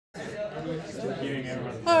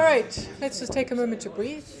All right, let's just take a moment to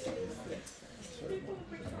breathe.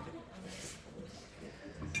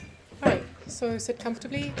 All right, so sit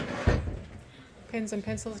comfortably. Pens and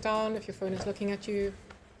pencils down. If your phone is looking at you,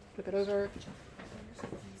 flip it over.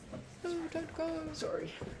 Oh, don't go.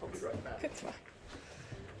 Sorry, I'll be right back. It's fine.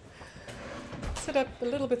 Sit up a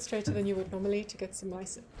little bit straighter than you would normally to get some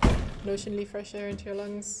nice, notionally fresh air into your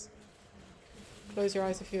lungs. Close your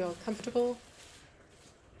eyes if you feel comfortable.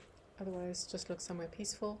 Otherwise, just look somewhere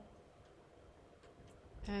peaceful.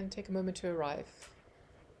 And take a moment to arrive.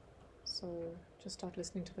 So just start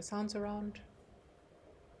listening to the sounds around.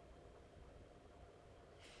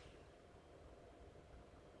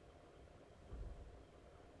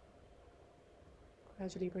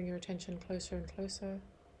 Gradually bring your attention closer and closer.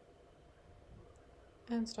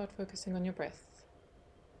 And start focusing on your breath.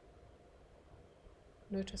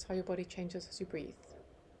 Notice how your body changes as you breathe.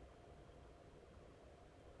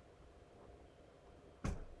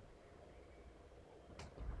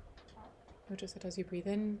 Notice that as you breathe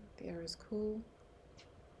in, the air is cool.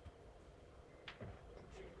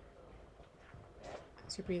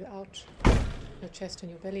 As you breathe out, your chest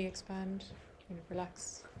and your belly expand and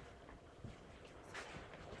relax.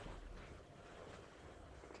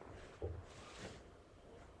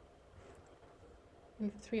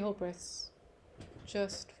 And for 3 whole breaths,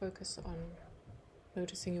 just focus on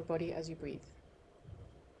noticing your body as you breathe.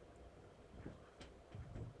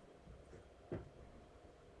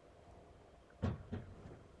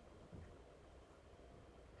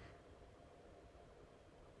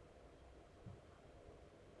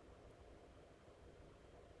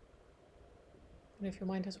 And if your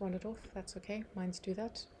mind has wandered off, that's okay. Minds do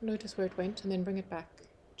that. Notice where it went and then bring it back.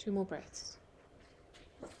 2 more breaths.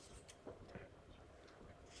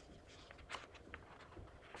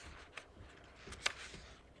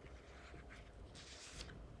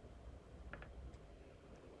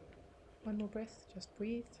 One more breath, just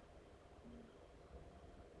breathe.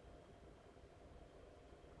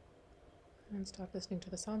 And start listening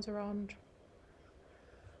to the sounds around.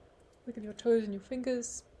 Wiggle your toes and your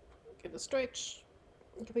fingers. Give a stretch.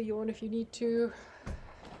 Give a yawn if you need to.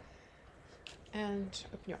 And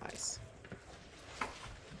open your eyes.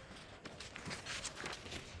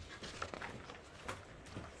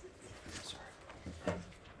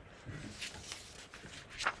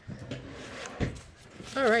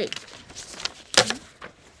 All right.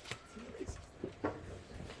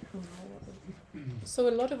 So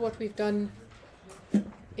a lot of what we've done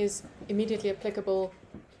is immediately applicable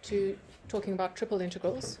to talking about triple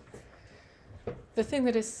integrals. The thing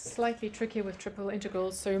that is slightly trickier with triple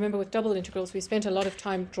integrals, so remember with double integrals, we spent a lot of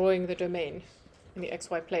time drawing the domain in the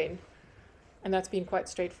xy plane, and that's been quite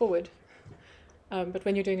straightforward. But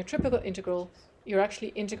when you're doing a triple integral, you're actually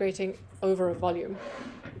integrating over a volume.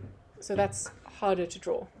 So that's harder to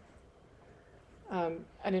draw. And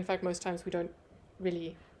in fact, most times we don't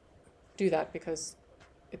really do that because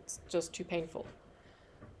it's just too painful.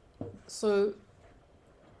 So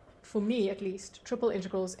for me, at least, triple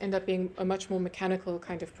integrals end up being a much more mechanical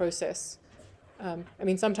kind of process. I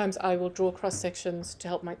mean, sometimes I will draw cross sections to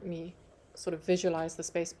help me sort of visualize the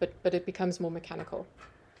space, but it becomes more mechanical.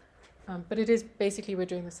 But it is basically we're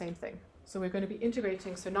doing the same thing. So we're going to be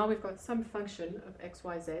integrating. So now we've got some function of x,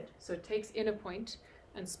 y, z. So it takes in a point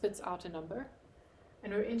and spits out a number.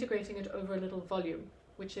 And we're integrating it over a little volume,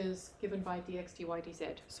 which is given by dx, dy,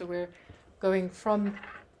 dz. So we're going from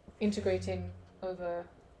integrating over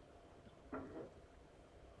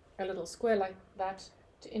a little square like that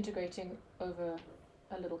to integrating over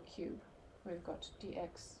a little cube. We've got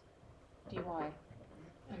dx, dy,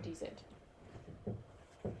 and dz.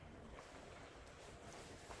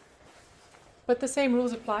 But the same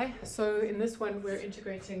rules apply. So in this one, we're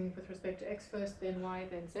integrating with respect to x first, then y,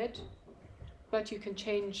 then z. But you can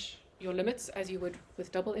change your limits as you would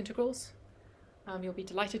with double integrals. You'll be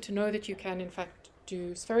delighted to know that you can, in fact,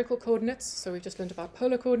 do spherical coordinates. So we've just learned about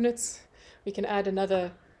polar coordinates. We can add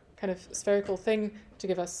another kind of spherical thing to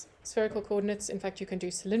give us spherical coordinates. In fact, you can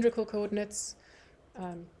do cylindrical coordinates.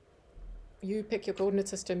 You pick your coordinate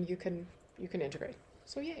system, you can integrate.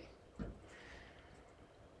 So yay.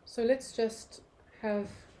 So let's just have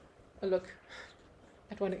a look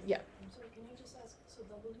at one. Yeah. I'm sorry, can I just ask, so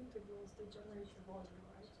double integrals, they generate your volume,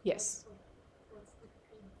 right? Yes. What's the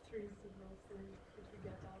three integral theory that we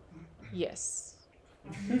get out? Yes.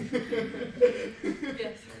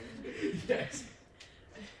 Yes. Yes.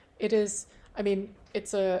 It is, I mean,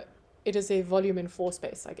 it is a volume in 4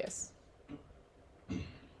 space, I guess.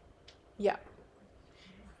 Yeah.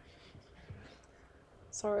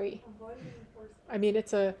 Sorry. A volume in 4 space. I mean,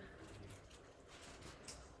 it's a,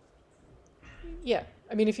 yeah,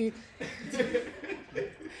 I mean, if you,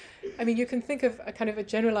 I mean, you can think of a kind of a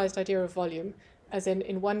generalized idea of volume as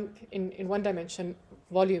in one dimension,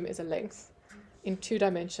 volume is a length. In 2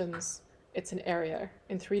 dimensions, it's an area.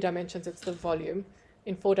 In 3 dimensions, it's the volume.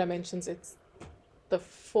 In 4 dimensions, it's the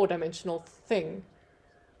 4-dimensional thing.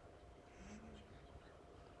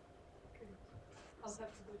 I'll have to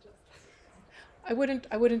do just.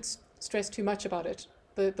 I wouldn't stress too much about it.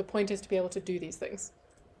 The point is to be able to do these things.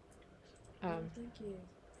 Thank you.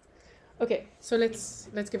 Okay, so let's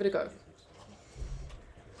give it a go.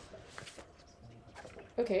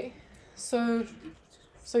 Okay, so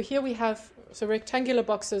here we have rectangular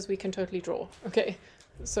boxes we can totally draw. Okay,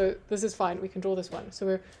 so this is fine. We can draw this one. So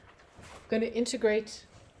we're going to integrate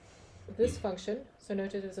this function. So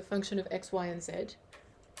note it as a function of x, y, and z.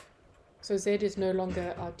 So z is no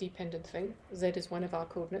longer our dependent thing. Z is one of our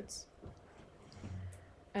coordinates.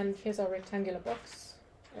 And here's our rectangular box.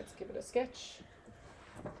 Let's give it a sketch.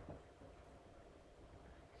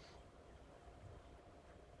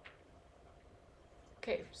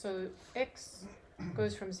 Okay, so x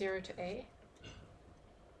goes from 0 to a.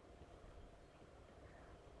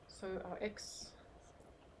 So our x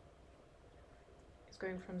is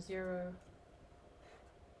going from 0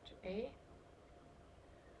 to a.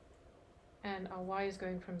 And our y is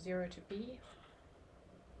going from 0 to b.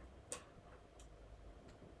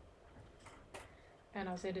 And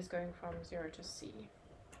our z is going from 0 to c.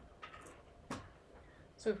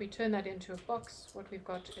 So if we turn that into a box, what we've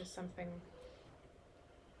got is something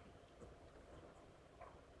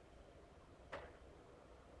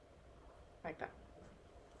like that.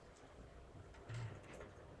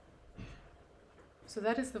 So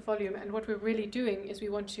that is the volume, and what we're really doing is we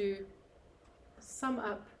want to sum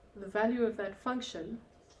up the value of that function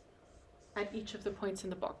at each of the points in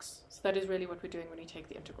the box. So that is really what we're doing when we take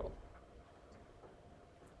the integral.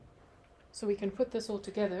 So we can put this all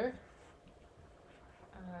together.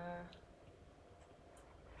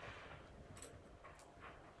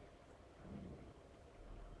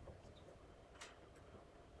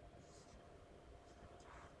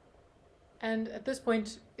 And at this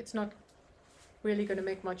point, it's not really going to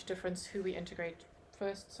make much difference who we integrate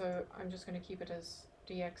first, so I'm just going to keep it as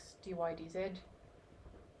dx, dy, dz.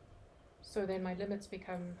 So then my limits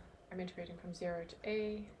become, I'm integrating from 0 to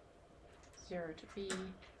a, 0 to b,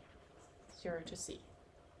 0 to c.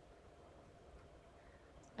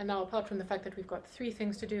 And now, apart from the fact that we've got 3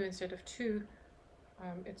 things to do instead of 2,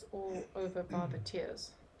 it's all over bar the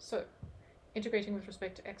tiers. So, integrating with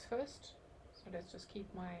respect to x first. So let's just keep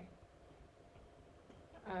my,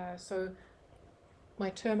 so my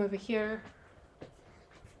term over here,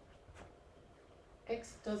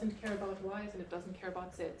 x doesn't care about y's and it doesn't care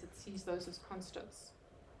about z's. It sees those as constants.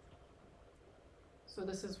 So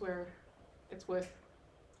this is where it's worth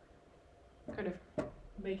kind of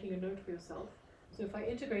making a note for yourself. So if I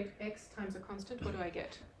integrate x times a constant, what do I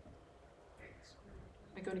get?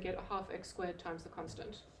 I'm going to get a half x squared times the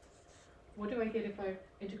constant. What do I get if I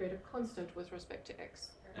integrate a constant with respect to x?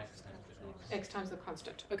 X times the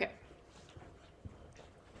constant. Okay.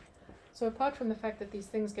 So apart from the fact that these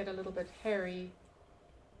things get a little bit hairy,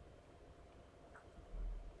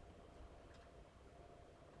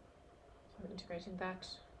 so I'm integrating that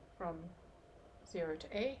from 0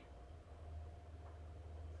 to a.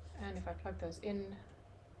 And if I plug those in,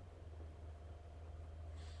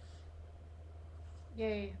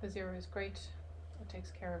 yay, the 0 is great. It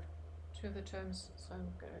takes care of 2 of the terms, so I'm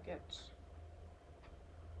going to get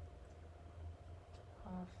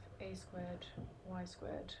half a squared y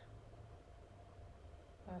squared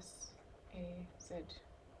plus a z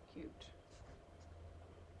cubed.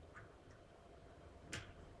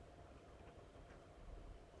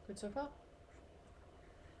 Good so far?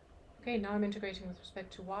 Okay, now I'm integrating with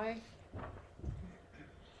respect to y.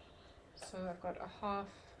 So I've got a half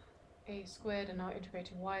a squared, and now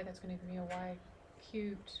integrating y, that's going to give me a y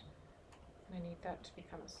cubed. And I need that to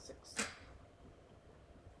become a 6.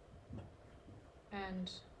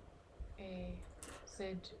 And a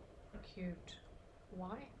z cubed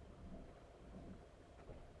y.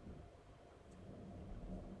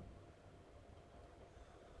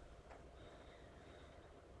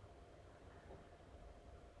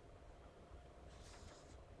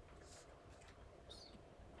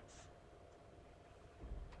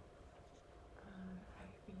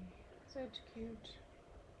 Z cubed.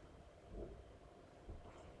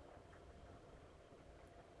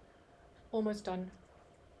 Almost done.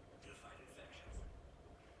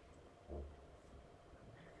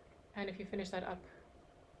 And if you finish that up,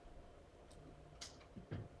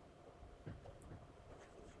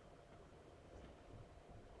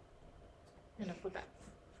 enough with that.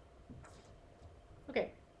 Okay.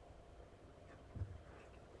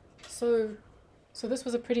 So this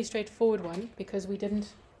was a pretty straightforward one because we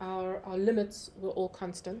didn't, our limits were all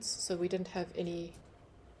constants, so we didn't have any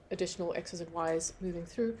additional x's and y's moving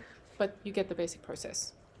through, but you get the basic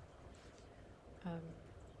process.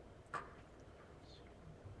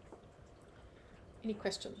 Any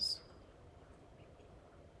questions?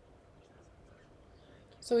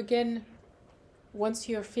 So again, once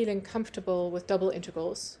you're feeling comfortable with double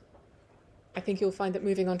integrals, I think you'll find that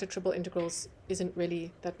moving on to triple integrals isn't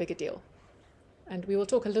really that big a deal. And we will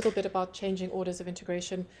talk a little bit about changing orders of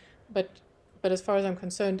integration, but as far as I'm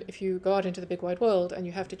concerned, if you go out into the big wide world and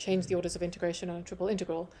you have to change the orders of integration on a triple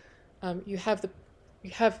integral, you have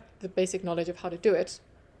the basic knowledge of how to do it.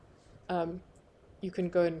 You can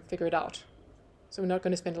go and figure it out. So we're not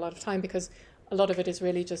going to spend a lot of time because a lot of it is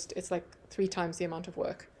really just, it's like 3 times the amount of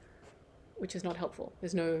work, which is not helpful.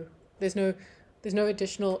 There's no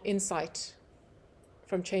additional insight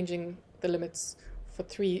from changing the limits for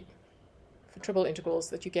triple integrals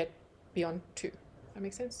that you get beyond 2. That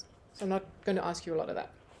makes sense? So I'm not going to ask you a lot of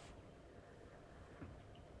that.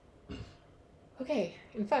 Okay,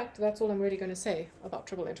 in fact, that's all I'm really going to say about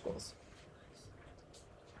triple integrals.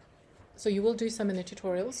 So you will do some in the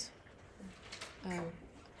tutorials,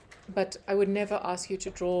 but I would never ask you to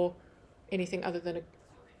draw anything other than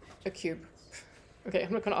a cube. Okay,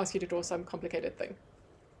 I'm not going to ask you to draw some complicated thing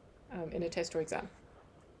in a test or exam.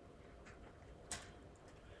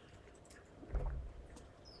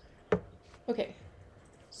 Okay,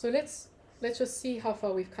 so let's just see how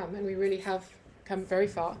far we've come, and we really have come very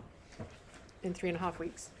far in 3.5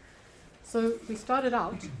 weeks. So we started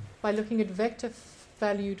out by looking at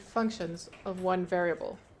vector-valued functions of one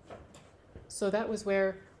variable. So that was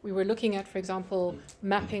where we were looking at, for example,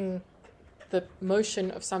 mapping the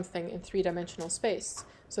motion of something in 3-dimensional space.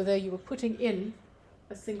 So there you were putting in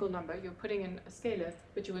a single number, you're putting in a scalar,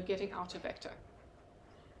 but you were getting out a vector.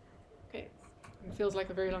 Okay, it feels like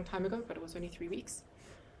a very long time ago, but it was only 3 weeks.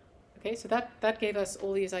 Okay, so that gave us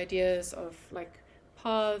all these ideas of like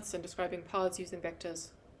paths and describing paths using vectors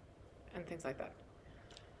and things like that.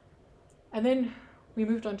 And then we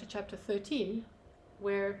moved on to chapter 13,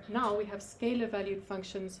 where now we have scalar valued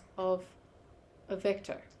functions of a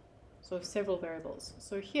vector, so of several variables.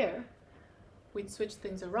 So here we'd switch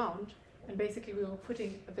things around, and basically we were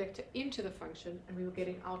putting a vector into the function and we were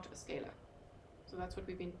getting out a scalar. So that's what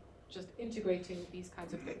we've been just integrating these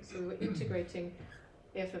kinds of things. So we were integrating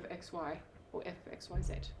f of xy or f of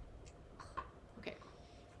xyz. Okay.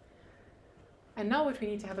 And now what we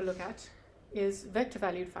need to have a look at is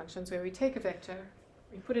vector-valued functions, where we take a vector,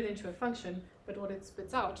 we put it into a function, but what it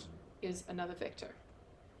spits out is another vector.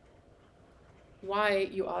 Why,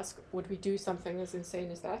 you ask, would we do something as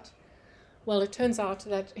insane as that? Well, it turns out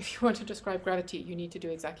that if you want to describe gravity, you need to do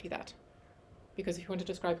exactly that. Because if you want to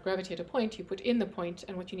describe gravity at a point, you put in the point,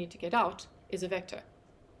 and what you need to get out is a vector,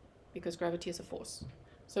 because gravity is a force.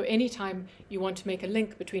 So anytime you want to make a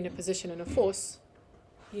link between a position and a force,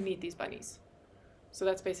 you need these bunnies. So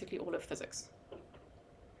that's basically all of physics.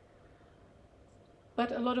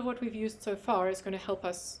 But a lot of what we've used so far is going to help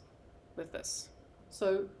us with this.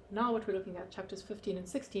 So now what we're looking at, chapters 15 and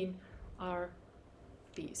 16, are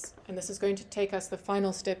these. And this is going to take us the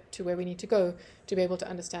final step to where we need to go to be able to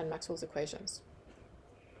understand Maxwell's equations.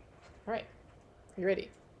 All right, are you ready?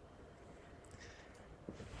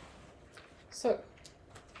 So,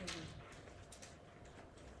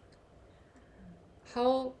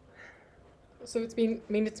 it's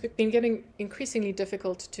been getting increasingly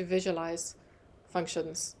difficult to visualize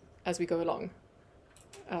functions as we go along.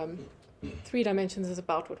 3 dimensions is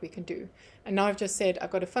about what we can do. And now I've just said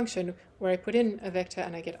I've got a function where I put in a vector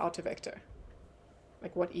and I get out a vector.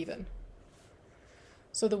 Like what even?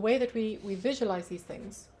 So the way that we visualize these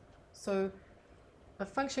things, so a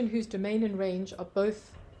function whose domain and range are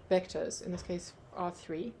both vectors, in this case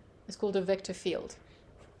R3, is called a vector field.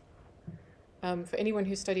 For anyone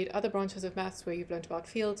who's studied other branches of maths where you've learned about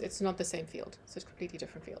fields, it's not the same field. So it's a completely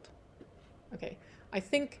different field. Okay, I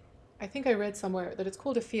think I read somewhere that it's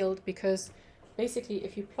called a field because basically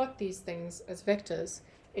if you plot these things as vectors,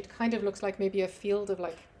 it kind of looks like maybe a field of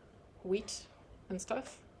like wheat and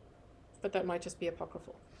stuff, but that might just be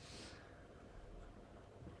apocryphal.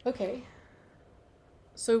 Okay,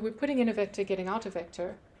 so we're putting in a vector, getting out a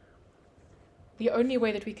vector. The only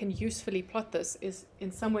way that we can usefully plot this is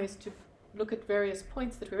in some ways to look at various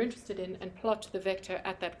points that we're interested in and plot the vector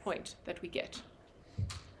at that point that we get.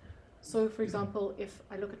 So for example, if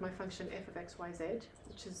I look at my function f of xyz,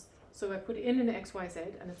 which is, so I put in an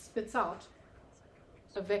xyz and it spits out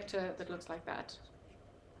a vector that looks like that.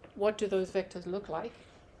 What do those vectors look like?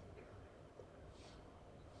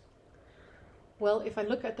 Well, if I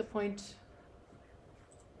look at the point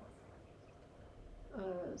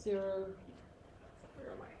 0,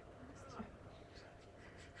 where am I?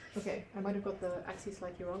 Okay, I might have got the axis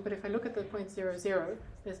slightly wrong, but if I look at the point 0, 0,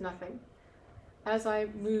 there's nothing. As I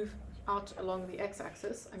move out along the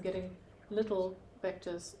x-axis, I'm getting little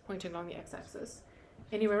vectors pointing along the x-axis.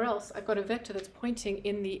 Anywhere else, I've got a vector that's pointing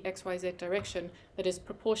in the xyz direction that is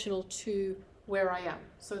proportional to where I am.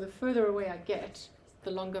 So the further away I get,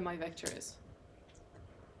 the longer my vector is.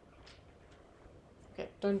 Okay,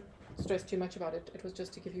 don't stress too much about it. It was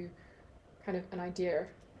just to give you kind of an idea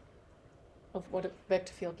of what a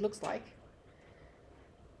vector field looks like.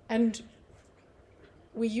 And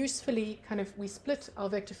we usefully we split our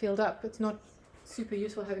vector field up. It's not super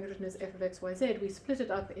useful having it written as f of x, y, z. We split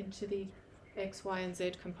it up into the x, y, and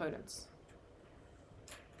z components.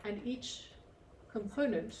 And each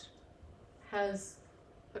component has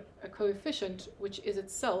a coefficient which is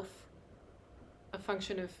itself a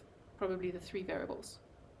function of probably the 3 variables.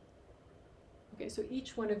 Okay, so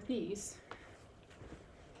each one of these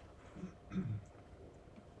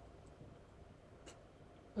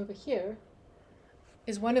over here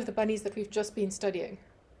is one of the bunnies that we've just been studying,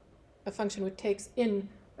 a function which takes in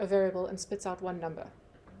a variable and spits out one number.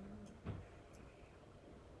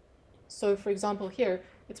 So for example here,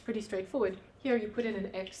 it's pretty straightforward. Here you put in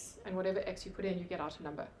an x, and whatever x you put in, you get out a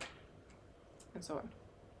number, and so on.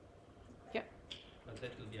 Yeah? But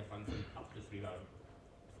that will be a function up to 3 variables.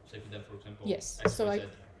 So if you have, for example, yes. x, So y, I, z,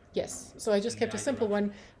 yes. So I just kept a Yeah, simple right.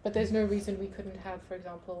 one, but there's no reason we couldn't have, for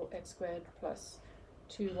example, x squared plus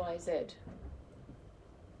 2yz.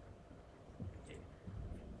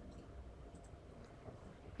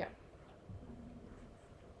 Yeah.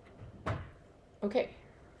 Okay.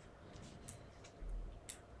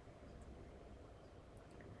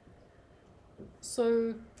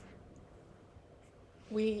 So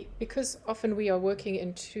because often we are working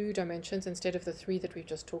in 2 dimensions instead of the 3 that we've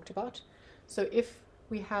just talked about. So if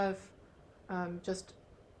we have just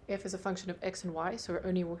f as a function of x and y, so we're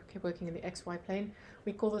only working in the xy plane,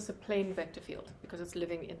 we call this a plane vector field because it's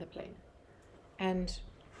living in the plane. And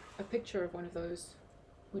a picture of one of those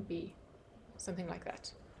would be something like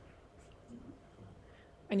that.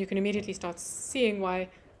 And you can immediately start seeing why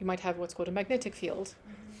you might have what's called a magnetic field.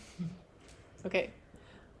 Okay.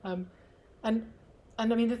 And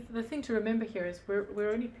I mean, the thing to remember here is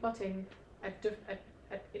we're only plotting at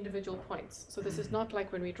individual points. So this is not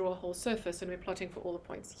like when we draw a whole surface and we're plotting for all the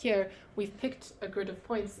points. Here, we've picked a grid of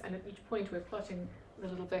points, and at each point we're plotting the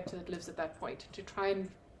little vector that lives at that point to try and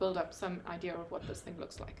build up some idea of what this thing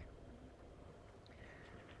looks like.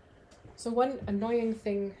 So one annoying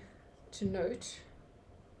thing to note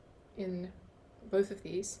in both of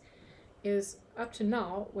these is up to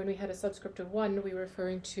now, when we had a subscript of 1, we were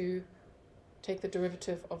referring to take the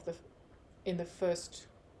derivative of in the first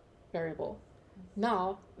variable.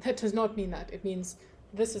 Now, that does not mean that. It means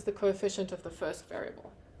this is the coefficient of the first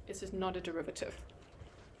variable. This is not a derivative.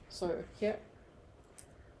 So here,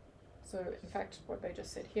 so in fact, what they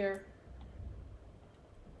just said here,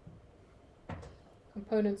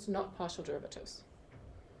 components, not partial derivatives.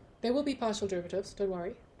 There will be partial derivatives, don't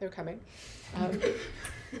worry, they're coming.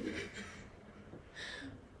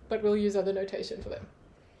 But we'll use other notation for them.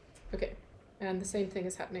 Okay, and the same thing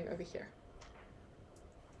is happening over here.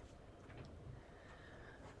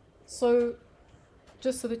 So,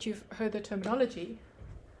 just so that you've heard the terminology,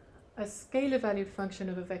 a scalar valued function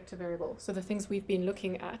of a vector variable, so the things we've been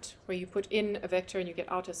looking at, where you put in a vector and you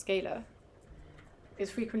get out a scalar, is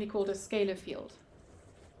frequently called a scalar field,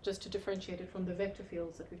 just to differentiate it from the vector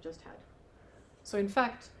fields that we've just had. So in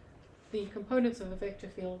fact, the components of a vector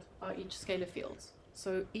field are each scalar fields.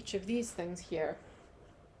 So each of these things here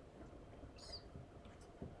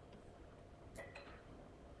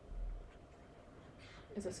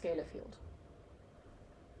is a scalar field.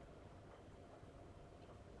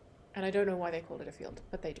 And I don't know why they call it a field,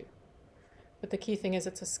 but they do. But the key thing is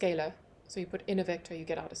it's a scalar. So you put in a vector, you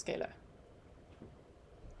get out a scalar.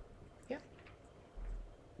 Yeah?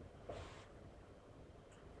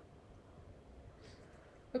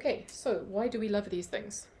 Okay, so why do we love these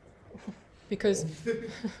things? Because,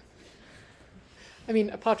 I mean,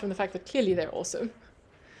 apart from the fact that clearly they're awesome,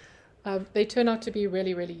 they turn out to be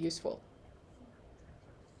really, really useful.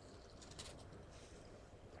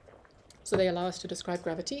 So they allow us to describe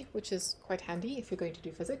gravity, which is quite handy if you're going to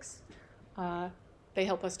do physics. They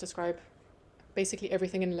help us describe basically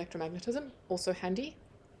everything in electromagnetism, also handy,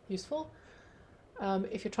 useful.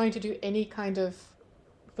 If you're trying to do any kind of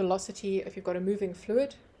velocity, if you've got a moving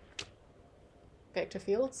fluid, vector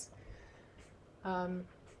fields. And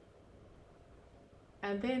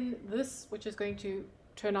then this, which is going to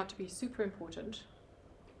turn out to be super important,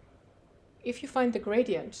 if you find the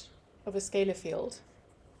gradient of a scalar field,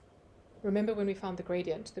 remember when we found the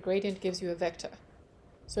gradient gives you a vector.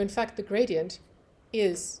 So in fact, the gradient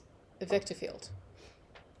is a vector field.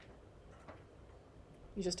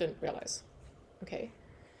 You just didn't realize. Okay?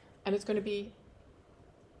 And it's going to be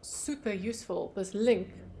super useful, this link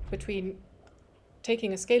between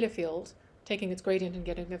taking a scalar field, taking its gradient and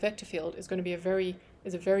getting a vector field is going to be a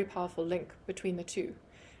very powerful link between the two.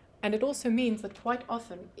 And it also means that quite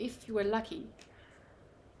often, if you are lucky,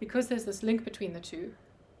 because there's this link between the two,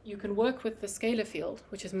 you can work with the scalar field,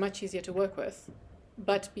 which is much easier to work with,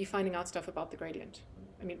 but be finding out stuff about the gradient.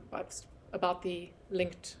 I mean, about the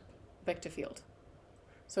linked vector field.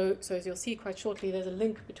 So as you'll see quite shortly, there's a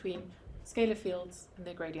link between scalar fields and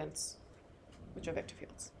their gradients, which are vector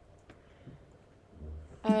fields.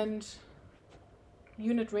 And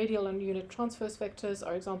unit radial and unit transverse vectors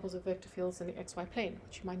are examples of vector fields in the xy plane,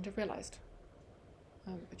 which you mightn't have realized.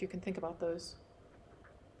 But you can think about those.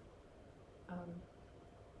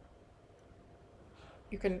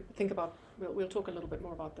 You can think about, we'll talk a little bit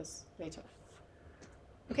more about this later.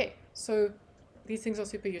 Okay, so these things are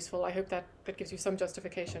super useful. I hope that gives you some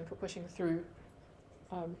justification for pushing through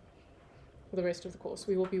for the rest of the course.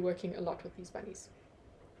 We will be working a lot with these bunnies.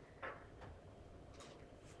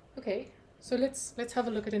 Okay, so let's have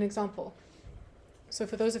a look at an example. So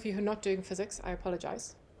for those of you who are not doing physics, I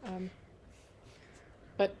apologize.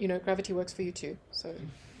 But, you know, gravity works for you too. So,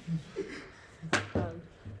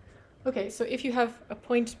 okay, so if you have a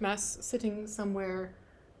point mass sitting somewhere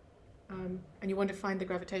and you want to find the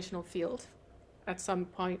gravitational field at some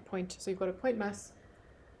point, so you've got a point mass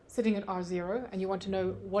sitting at R0, and you want to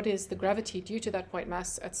know what is the gravity due to that point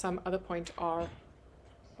mass at some other point R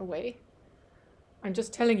away. I'm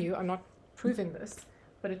just telling you, I'm not proving this,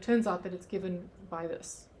 but it turns out that it's given by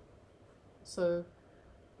this. So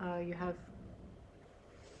you have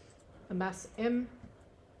a mass m,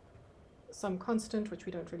 some constant, which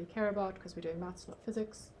we don't really care about because we're doing maths, not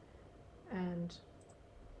physics, and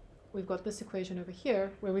we've got this equation over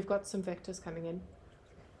here where we've got some vectors coming in.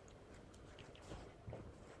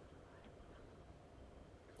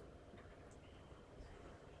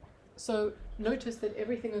 So notice that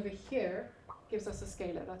everything over here gives us a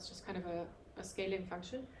scalar. That's just kind of a scaling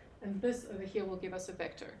function. And this over here will give us a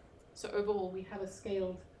vector. So overall, we have a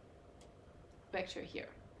scaled vector here.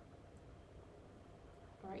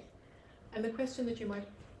 All right. And the question that you might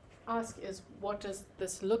ask is, what does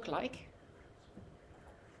this look like?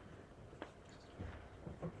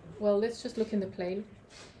 Well, let's just look in the plane.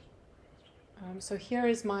 So here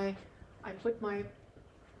is I put my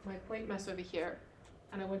point mass over here,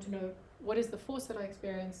 and I want to know what is the force that I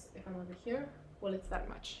experience if I'm over here. Well, it's that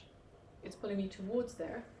much. It's pulling me towards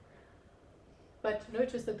there. But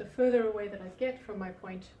notice that the further away that I get from my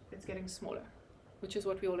point, it's getting smaller, which is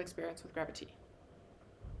what we all experience with gravity.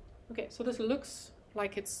 Okay, so this looks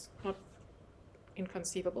like it's not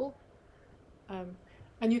inconceivable.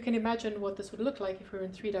 And you can imagine what this would look like if we were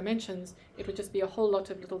in 3 dimensions. It would just be a whole lot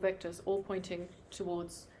of little vectors all pointing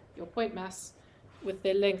towards your point mass, with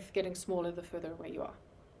their length getting smaller the further away you are.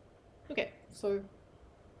 Okay, so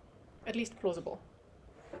at least plausible.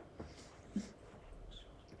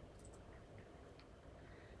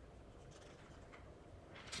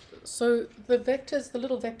 So the vectors, the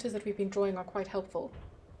little vectors that we've been drawing are quite helpful.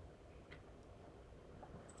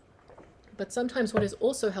 But sometimes what is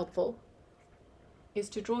also helpful is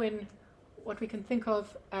to draw in what we can think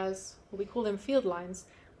of as, well, we call them field lines,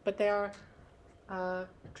 but they are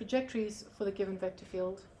trajectories for the given vector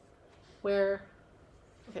field where,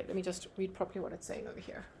 okay, let me just read properly what it's saying over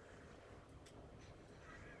here.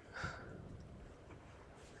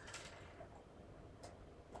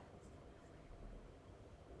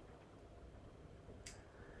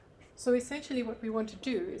 So essentially what we want to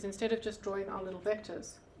do is, instead of just drawing our little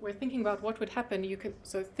vectors, we're thinking about what would happen.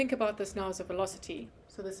 So think about this now as a velocity.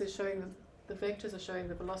 So this is showing, the vectors are showing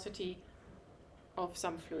the velocity of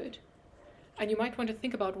some fluid. And you might want to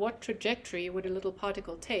think about what trajectory would a little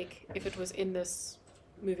particle take if it was in this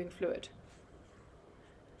moving fluid.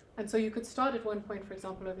 And so you could start at one point, for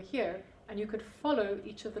example, over here, and you could follow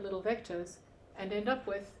each of the little vectors and end up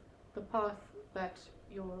with the path that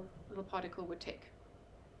your little particle would take.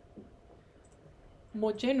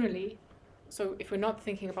 More generally, so if we're not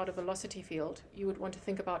thinking about a velocity field, you would want to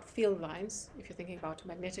think about field lines, if you're thinking about a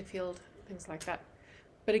magnetic field, things like that.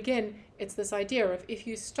 But again, it's this idea of, if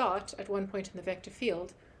you start at one point in the vector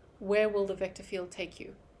field, where will the vector field take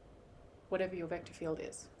you? Whatever your vector field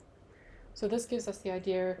is. So this gives us the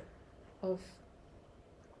idea of,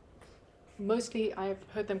 mostly I've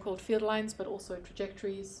heard them called field lines, but also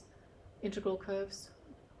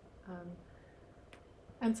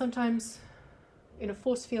in a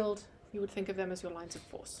force field, you would think of them as your lines of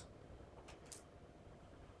force.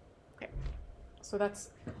 Okay, so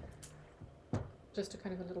that's just a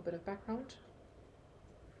kind of a little bit of background.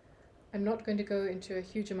 I'm not going to go into a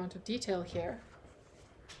huge amount of detail here.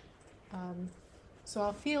 So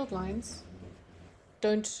our field lines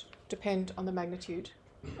don't depend on the magnitude,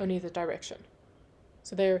 only the direction.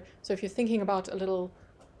 So if you're thinking about a little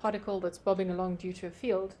particle that's bobbing along due to a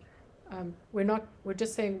field, we're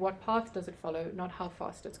just saying what path does it follow, not how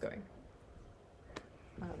fast it's going.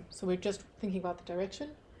 So we're just thinking about the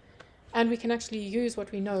direction. And we can actually use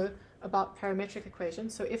what we know about parametric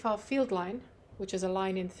equations. So if our field line, which is a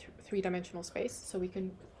line in three-dimensional space, so we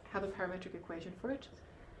can have a parametric equation for it,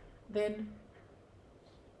 then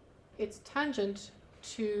its tangent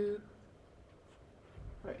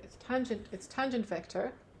its tangent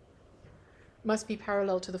vector must be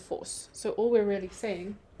parallel to the force. So all we're really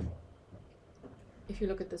saying, if you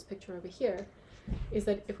look at this picture over here, is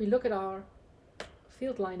that if we look at our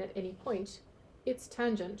field line at any point, its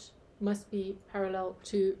tangent must be parallel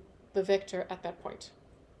to the vector at that point.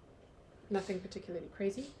 Nothing particularly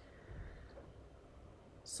crazy.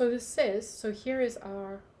 So this says, so here is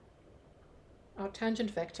our tangent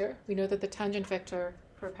vector. We know that the tangent vector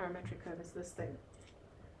for a parametric curve is this thing.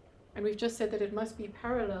 And we've just said that it must be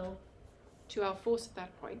parallel to our force at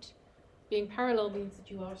that point. Being parallel means that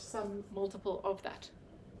you are some multiple of that.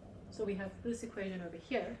 So we have this equation over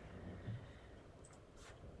here.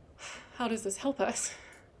 How does this help us?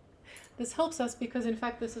 This helps us because, in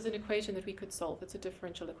fact, this is an equation that we could solve. It's a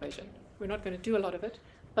differential equation. We're not going to do a lot of it,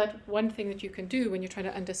 but one thing that you can do when you're trying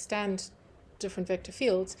to understand different vector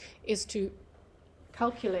fields is to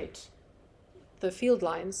calculate the field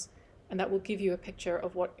lines, and that will give you a picture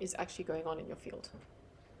of what is actually going on in your field.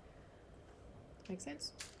 Make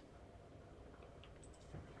sense?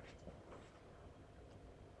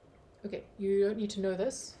 Okay, you don't need to know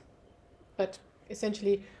this, but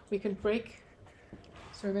essentially we can break,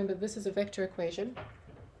 so remember this is a vector equation,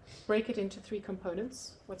 break it into three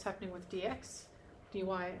components, what's happening with dx, dy,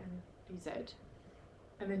 and dz,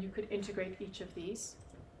 and then you could integrate each of these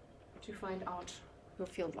to find out your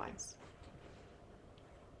field lines.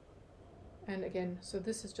 And again, so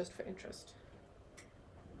this is just for interest.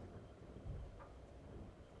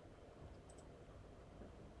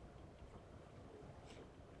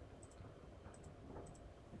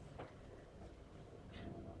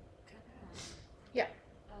 Yeah.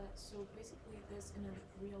 So basically, this in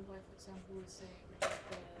a real life example is saying that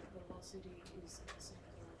the velocity is in the same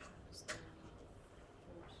direction as the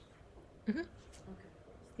force. Mm-hmm. Okay.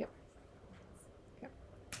 Yep. Yep.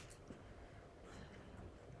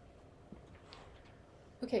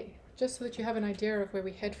 Okay, just so that you have an idea of where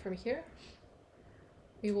we head from here,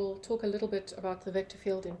 we will talk a little bit about the vector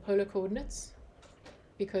field in polar coordinates,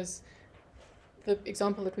 because the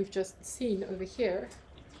example that we've just seen over here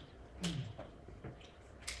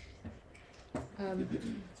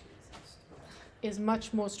is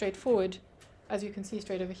much more straightforward, as you can see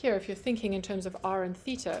straight over here. If you're thinking in terms of r and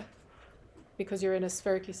theta, because you're in a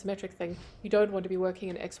spherically symmetric thing, you don't want to be working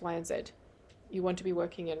in x, y, and z. You want to be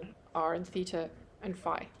working in r and theta and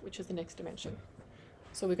phi, which is the next dimension.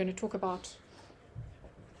 So we're going to talk about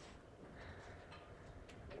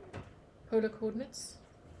polar coordinates,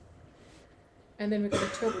 and then we're going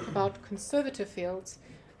to talk about conservative fields,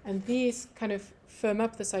 and these kind of firm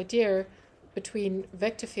up this idea between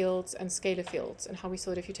vector fields and scalar fields, and how we saw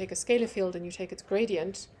that if you take a scalar field and you take its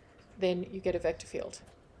gradient, then you get a vector field.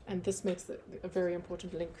 And this makes a very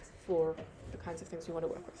important link for the kinds of things we want to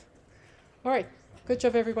work with. All right, good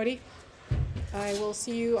job, everybody. I will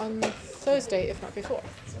see you on Thursday, if not before.